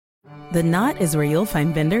The Knot is where you'll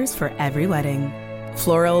find vendors for every wedding.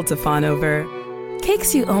 Floral to fawn over.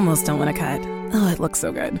 Cakes you almost don't want to cut. Oh, it looks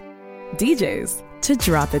so good. DJs to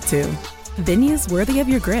drop it to. Venues worthy of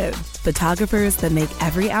your grid. Photographers that make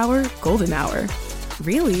every hour golden hour.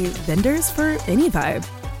 Really, vendors for any vibe.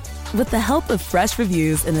 With the help of fresh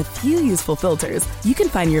reviews and a few useful filters, you can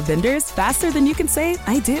find your vendors faster than you can say,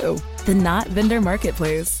 I do. The Knot Vendor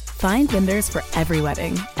Marketplace. Find vendors for every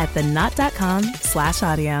wedding at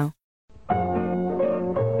theknot.com/audio.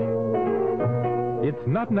 It's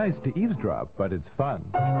not nice to eavesdrop, but it's fun.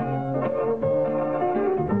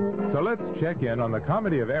 So let's check in on the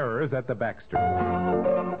comedy of errors at the Baxter.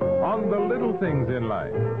 On the little things in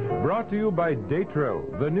life. Brought to you by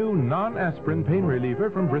Datro, the new non-aspirin pain reliever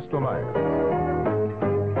from Bristol-Myers.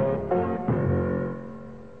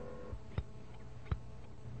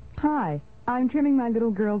 Hi, I'm trimming my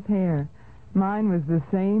little girl's hair. Mine was the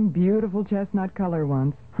same beautiful chestnut color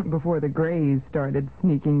once, before the grays started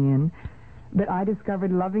sneaking in. But I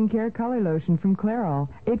discovered Loving Care Color Lotion from Clairol.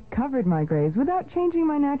 It covered my grays without changing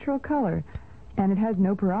my natural color. And it has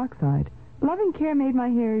no peroxide. Loving Care made my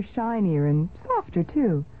hair shinier and softer,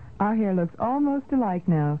 too. Our hair looks almost alike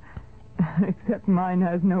now, except mine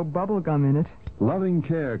has no bubble gum in it. Loving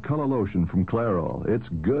Care Color Lotion from Clairol. It's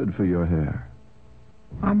good for your hair.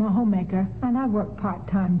 I'm a homemaker, and I work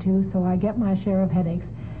part-time, too, so I get my share of headaches.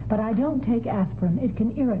 But I don't take aspirin. It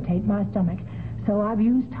can irritate my stomach. So I've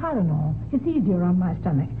used Tylenol. It's easier on my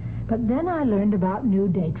stomach. But then I learned about new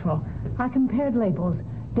Datro. I compared labels.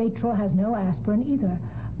 Datro has no aspirin either.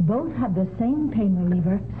 Both have the same pain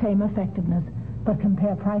reliever, same effectiveness. But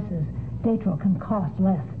compare prices. Datro can cost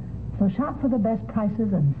less. So shop for the best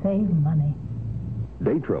prices and save money.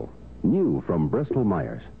 Datro, new from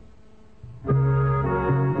Bristol-Myers.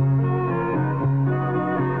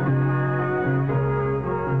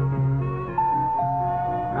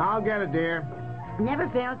 I'll get it, dear. Never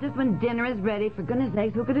fails just when dinner is ready. For goodness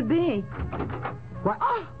sakes, who could it be? What?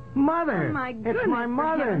 Oh, Mother! Oh, my goodness, it's my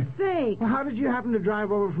mother. For heaven's sake. Well, how did you happen to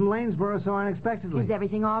drive over from Lanesboro so unexpectedly? Is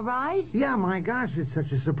everything all right? Yeah, my gosh, it's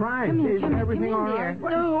such a surprise. Come Is in, everything all dear.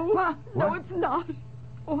 right? No, What? no, it's not.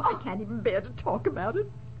 Oh, I can't even bear to talk about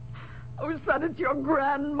it. Oh, son, it's your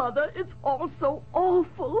grandmother. It's all so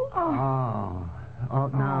awful. Now,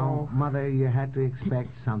 Mother, you had to expect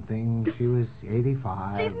something. She was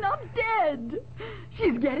 85. She's not dead.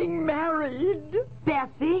 She's getting married.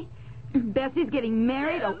 Bessie? Bessie's getting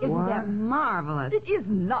married? Oh, isn't What? that marvelous? It is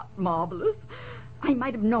not marvelous. I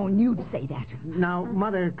might have known you'd say that. Now,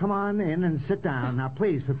 Mother, come on in and sit down. Now,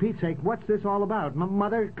 please, for Pete's sake, what's this all about?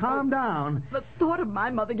 Mother, calm down. The thought of my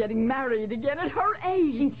mother getting married again at her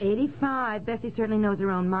age. She's 85. Bessie certainly knows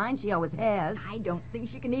her own mind. She always has. I don't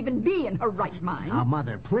think she can even be in her right mind. Now,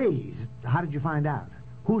 Mother, please. How did you find out?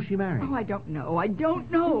 Who's she marrying? Oh, I don't know. I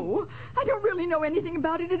don't know. I don't really know anything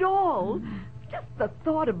about it at all. Just the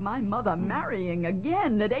thought of my mother marrying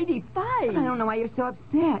again at 85. I don't know why you're so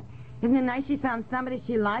upset. Isn't it nice she found somebody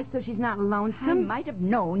she likes so she's not I lonesome? might have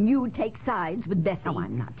known you'd take sides with Bessie. Oh,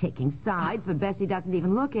 I'm not taking sides, but Bessie doesn't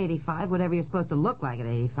even look 85, whatever you're supposed to look like at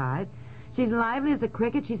 85. She's lively as a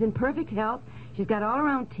cricket. She's in perfect health. She's got all her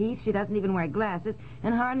own teeth. She doesn't even wear glasses,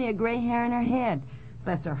 and hardly a gray hair in her head.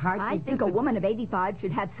 Bless her heart. I think a woman of 85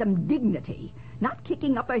 should have some dignity, not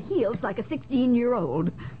kicking up her heels like a 16-year-old.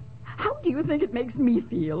 How do you think it makes me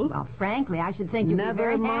feel? Well, frankly, I should think you'd be Never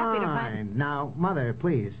very happy to mind. find... Now, Mother,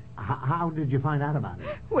 please, how did you find out about it?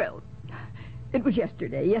 Well, it was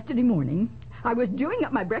yesterday morning. I was doing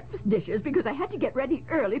up my breakfast dishes because I had to get ready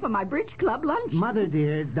early for my bridge club lunch. Mother,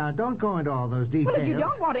 dear, now don't go into all those details. Well, if you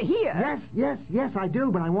don't want to hear... Yes, I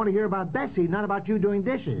do, but I want to hear about Bessie, not about you doing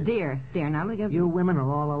dishes. Dear, now look at... You women are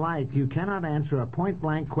all alike. You cannot answer a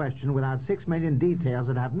point-blank question without 6 million details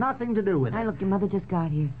that have nothing to do with it. Hey, look, your mother just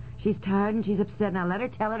got here. She's tired and she's upset. Now let her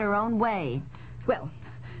tell it her own way. Well,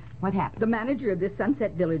 what happened? the manager of this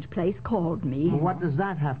Sunset Village place called me. Well, what does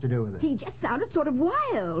that have to do with it? He just sounded sort of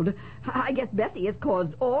wild. I guess Bessie has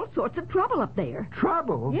caused all sorts of trouble up there.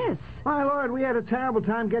 Trouble? Yes. My Lord, we had a terrible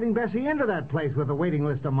time getting Bessie into that place with a waiting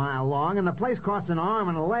list a mile long, and the place cost an arm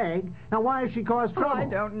and a leg. Now, why has she caused Oh, trouble? I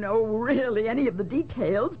don't know really any of the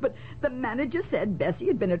details, but the manager said Bessie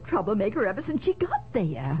had been a troublemaker ever since she got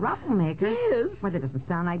there. Troublemaker? Yes. Well, that doesn't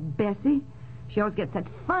sound like Bessie. She always gets such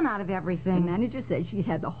fun out of The everything. manager says she's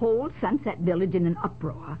had the whole Sunset Village in an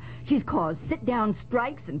uproar. She's caused sit-down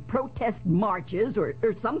strikes and protest marches or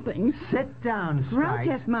something. Sit down, Strike.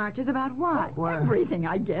 Protest marches about what? Well, Everything,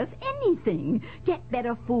 I guess. Anything. Get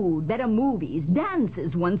better food, better movies,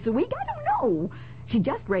 dances once a week. I don't know. She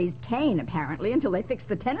just raised Cain, apparently, until they fixed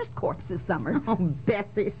the tennis courts this summer. Oh,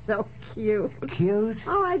 Bessie's so cute. Cute?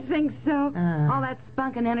 Oh, I think so. All that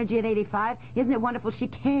spunk and energy at 85. Isn't it wonderful? She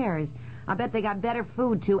cares. I bet they got better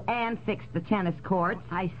food, too, and fixed the tennis courts.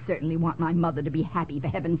 I certainly want my mother to be happy, for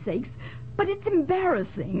heaven's sakes. But it's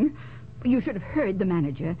embarrassing. You should have heard the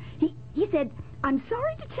manager. He said, "I'm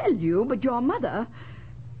sorry to tell you, but your mother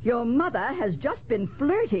has just been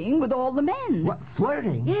flirting with all the men." What,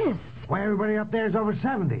 flirting? Yes. Why, everybody up there is over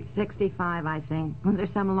 70. 65, I think. Was there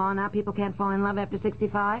some law now people can't fall in love after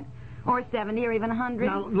 65? Or 70 or even 100?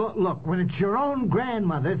 Now, look, when it's your own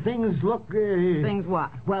grandmother, things look... Things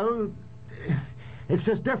what? Well, it's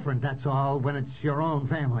just different, that's all, when it's your own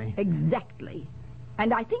family. Exactly.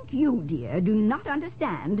 And I think you, dear, do not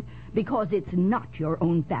understand because it's not your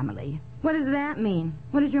own family. What does that mean?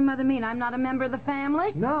 What does your mother mean? I'm not a member of the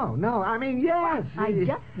family? No, I mean, yes. I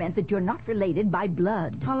just meant that you're not related by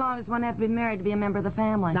blood. How long does one have to be married to be a member of the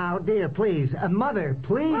family? Now, dear, please. Mother,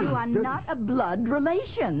 please. Well, I'm not a blood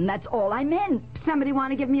relation. That's all I meant. Somebody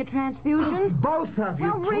want to give me a transfusion? Both of you,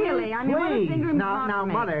 Well, really, I mean, what please. a finger Now,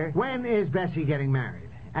 Mother, when is Bessie getting married?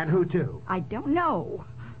 And who to? I don't know.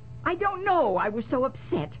 I was so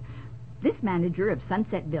upset. This manager of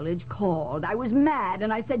Sunset Village called. I was mad,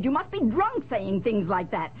 and I said, "You must be drunk saying things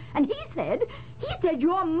like that." And he said,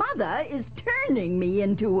 "Your mother is turning me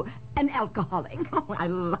into an alcoholic." Oh, I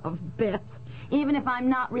love Beth. Even if I'm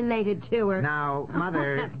not related to her. Now,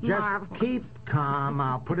 Mother, That's just marvelous. keep calm.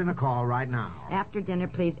 I'll put in a call right now. After dinner,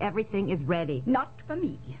 please. Everything is ready. Not for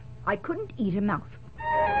me. I couldn't eat a mouse.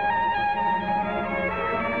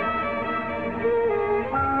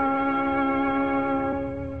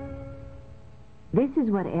 This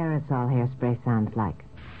is what aerosol hairspray sounds like.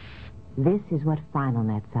 This is what Final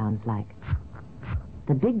Net sounds like.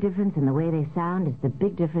 The big difference in the way they sound is the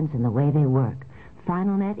big difference in the way they work.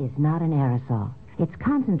 Final Net is not an aerosol. It's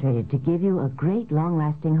concentrated to give you a great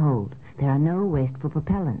long-lasting hold. There are no wasteful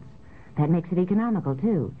propellants. That makes it economical,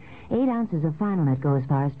 too. 8 ounces of Final Net go as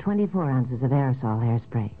far as 24 ounces of aerosol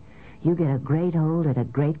hairspray. You get a great hold at a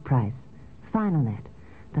great price. Final Net,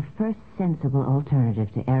 the first sensible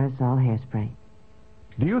alternative to aerosol hairspray.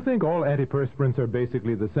 Do you think all antiperspirants are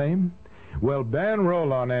basically the same? Well, Ban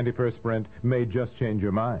Roll-On antiperspirant may just change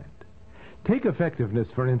your mind. Take effectiveness,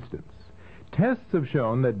 for instance. Tests have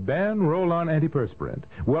shown that Ban Roll-On antiperspirant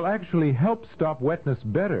will actually help stop wetness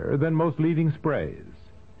better than most leading sprays.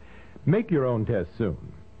 Make your own test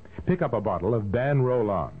soon. Pick up a bottle of Ban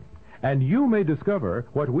Roll-On, and you may discover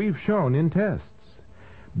what we've shown in tests.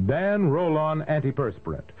 Ban Roll-On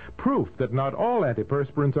antiperspirant, proof that not all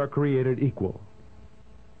antiperspirants are created equal.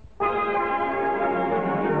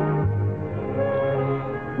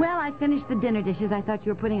 Well, I finished the dinner dishes. I thought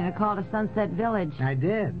you were putting in a call to Sunset Village. I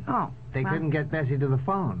did. Oh. They well. couldn't get Bessie to the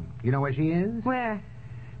phone. You know where she is? Where?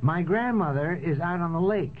 My grandmother is out on the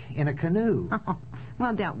lake in a canoe. Oh,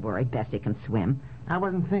 well, don't worry. Bessie can swim. I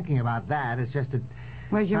wasn't thinking about that. It's just that...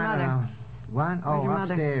 Where's your I don't mother? know. What? Where's your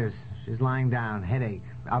mother? Upstairs. She's lying down. Headache.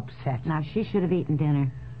 Upset. Now, she should have eaten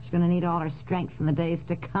dinner. She's going to need all her strength in the days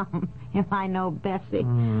to come, if I know Bessie.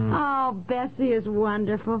 Oh, Bessie is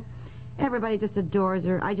wonderful. Everybody just adores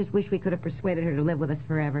her. I just wish we could have persuaded her to live with us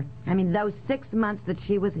forever. I mean, those 6 months that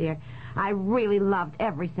she was here, I really loved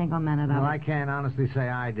every single minute of it. Well, I can't honestly say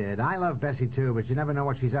I did. I love Bessie, too, but you never know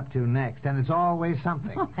what she's up to next, and it's always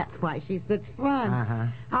something. Oh, that's why she's such fun. Uh-huh.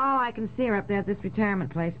 Oh, I can see her up there at this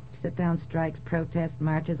retirement place. Sit-down strikes, protest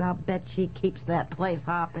marches. I'll bet she keeps that place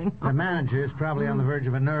hopping. The manager's probably on the verge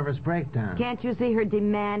of a nervous breakdown. Can't you see her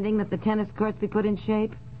demanding that the tennis courts be put in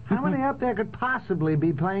shape? How many up there could possibly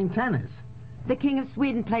be playing tennis? The King of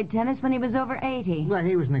Sweden played tennis when he was over 80. Well,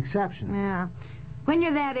 he was an exception. Yeah. When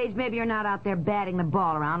you're that age, maybe you're not out there batting the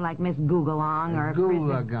ball around like Miss Googalong or...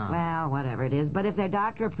 Goolagong. Well, whatever it is. But if their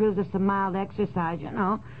doctor approves of some mild exercise, you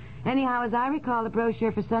know. Anyhow, as I recall, the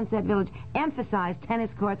brochure for Sunset Village emphasized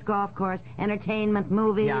tennis courts, golf course, entertainment,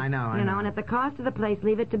 movies. Yeah, I know. And at the cost of the place,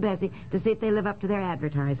 leave it to Bessie to see if they live up to their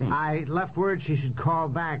advertising. I left word she should call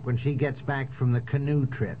back when she gets back from the canoe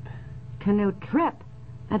trip. Canoe trip?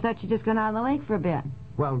 I thought she'd just gone out on the lake for a bit.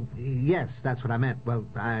 Well, yes, that's what I meant. Well,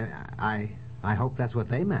 I hope that's what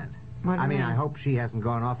they meant. What do you mean? I hope she hasn't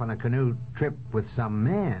gone off on a canoe trip with some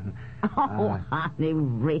man. Oh, honey,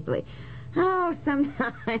 really? Oh,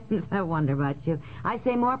 sometimes I wonder about you. I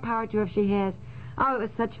say more power to her if she has. Oh, it was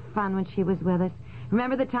such fun when she was with us.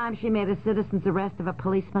 Remember the time she made a citizen's arrest of a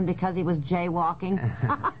policeman because he was jaywalking?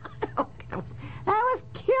 That was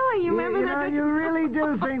killing. You remember that? You really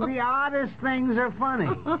do think the oddest things are funny.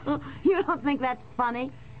 You don't think that's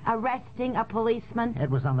funny? arresting a policeman. It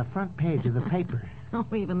was on the front page of the paper. Oh,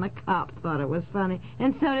 even the cops thought it was funny.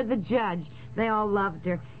 And so did the judge. They all loved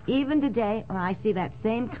her. Even today, when I see that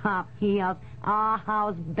same cop, he yells, "Ah,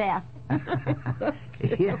 how's Beth?"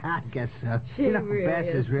 Yeah, I guess so. She Beth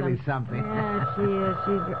is really something. Yeah, she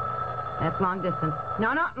is. That's long distance.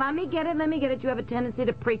 No, let me get it. You have a tendency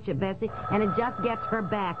to preach it, Bessie, and it just gets her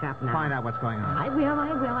back up now. Find out what's going on. I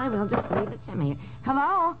will. Just leave it to me.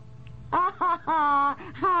 Hello?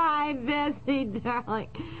 Hi, Bessie, darling.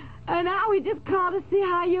 Now we just called to see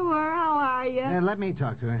how you were. How are you? Let me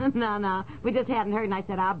talk to her. No. We just hadn't heard, and I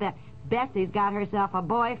said, I'll bet Bessie's got herself a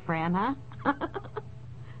boyfriend, huh?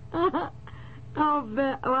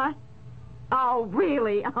 What? Oh,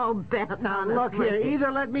 really? Oh, Beth. Now, look here.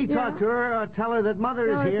 Either let me talk to her or tell her that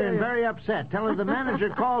Mother is here and very upset. Tell her the manager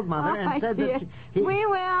called Mother and said that we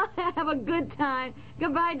will have a good time.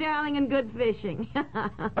 Goodbye, darling, and good fishing.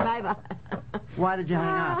 Bye-bye. Why did you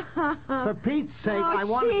hang up? For Pete's sake, I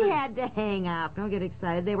wanted she to... had to hang up. Don't get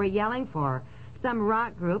excited. They were yelling for her. Some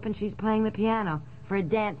rock group, and she's playing the piano for a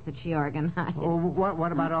dance that she organized. Oh,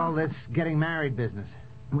 what about all this getting married business?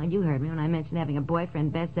 Well, you heard me when I mentioned having a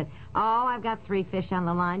boyfriend. Beth said, I've got 3 fish on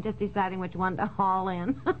the line, just deciding which one to haul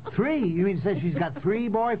in. 3? You mean to say she's got 3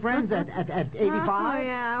 boyfriends at 85? Oh,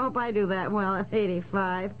 yeah, I hope I do that well at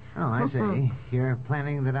 85. Oh, I see. You're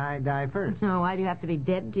planning that I die first. No, why do you have to be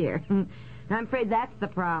dead, dear? I'm afraid that's the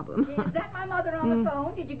problem. Is that my mother on the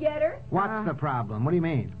phone? Did you get her? What's the problem? What do you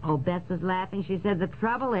mean? Oh, Beth was laughing. She said the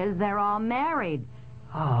trouble is they're all married.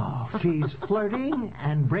 Oh, she's flirting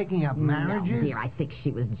and breaking up marriages? No, dear, I think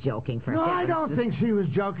she was joking for No, I don't think she was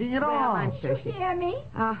joking at all. I'm sure Did you hear me?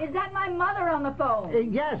 Is that my mother on the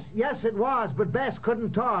phone? Yes, it was, but Bess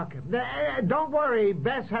couldn't talk. Don't worry,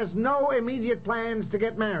 Bess has no immediate plans to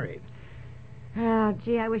get married. Oh,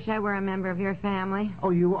 gee, I wish I were a member of your family. Oh,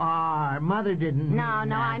 you are. Mother didn't. No,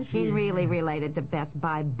 I'm really related to Beth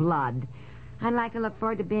by blood. I'd like to look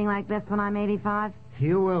forward to being like this when I'm 85.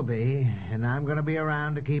 You will be, and I'm going to be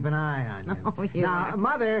around to keep an eye on you. Oh, you now, are.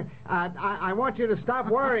 Mother, I want you to stop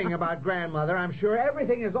worrying about Grandmother. I'm sure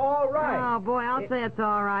everything is all right. Oh, boy, I'll say it's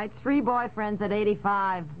all right. 3 boyfriends at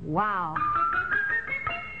 85. Wow.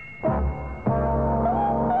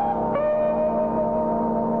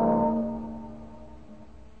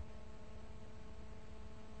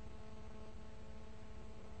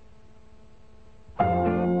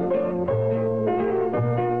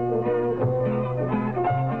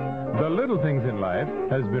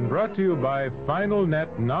 Has been brought to you by Final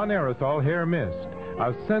Net Non-Aerosol Hair Mist,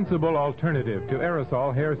 a sensible alternative to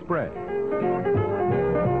aerosol hairspray.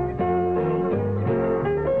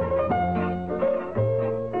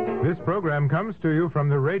 This program comes to you from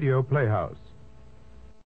the Radio Playhouse.